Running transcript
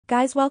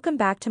Guys, welcome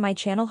back to my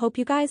channel. Hope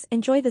you guys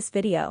enjoy this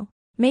video.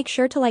 Make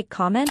sure to like,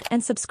 comment,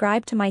 and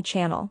subscribe to my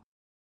channel.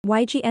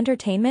 YG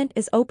Entertainment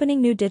is opening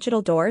new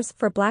digital doors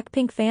for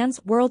BLACKPINK fans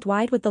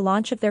worldwide with the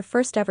launch of their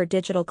first ever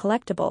digital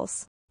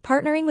collectibles.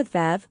 Partnering with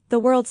VEV, the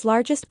world's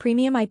largest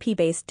premium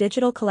IP-based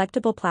digital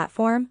collectible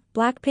platform,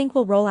 BLACKPINK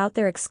will roll out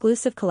their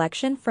exclusive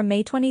collection from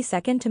May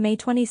 22nd to May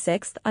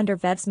 26th under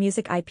VEV's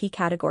music IP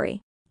category.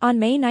 On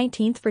May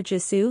 19th for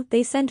jisoo,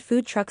 they send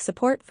food truck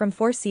support from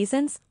Four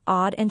Seasons,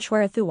 Odd and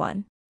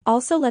chuarethewan.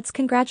 Also let's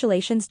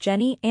congratulations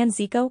Jennie and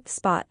ZICO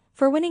spot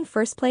for winning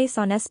first place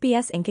on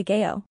SBS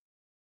INKIGAYO.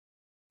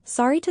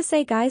 Sorry to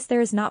say guys, there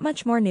is not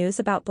much more news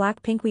about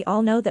BLACKPINK. We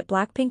all know that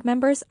BLACKPINK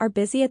members are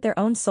busy at their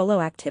own solo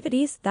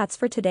activities. That's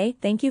for today.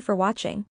 Thank you for watching.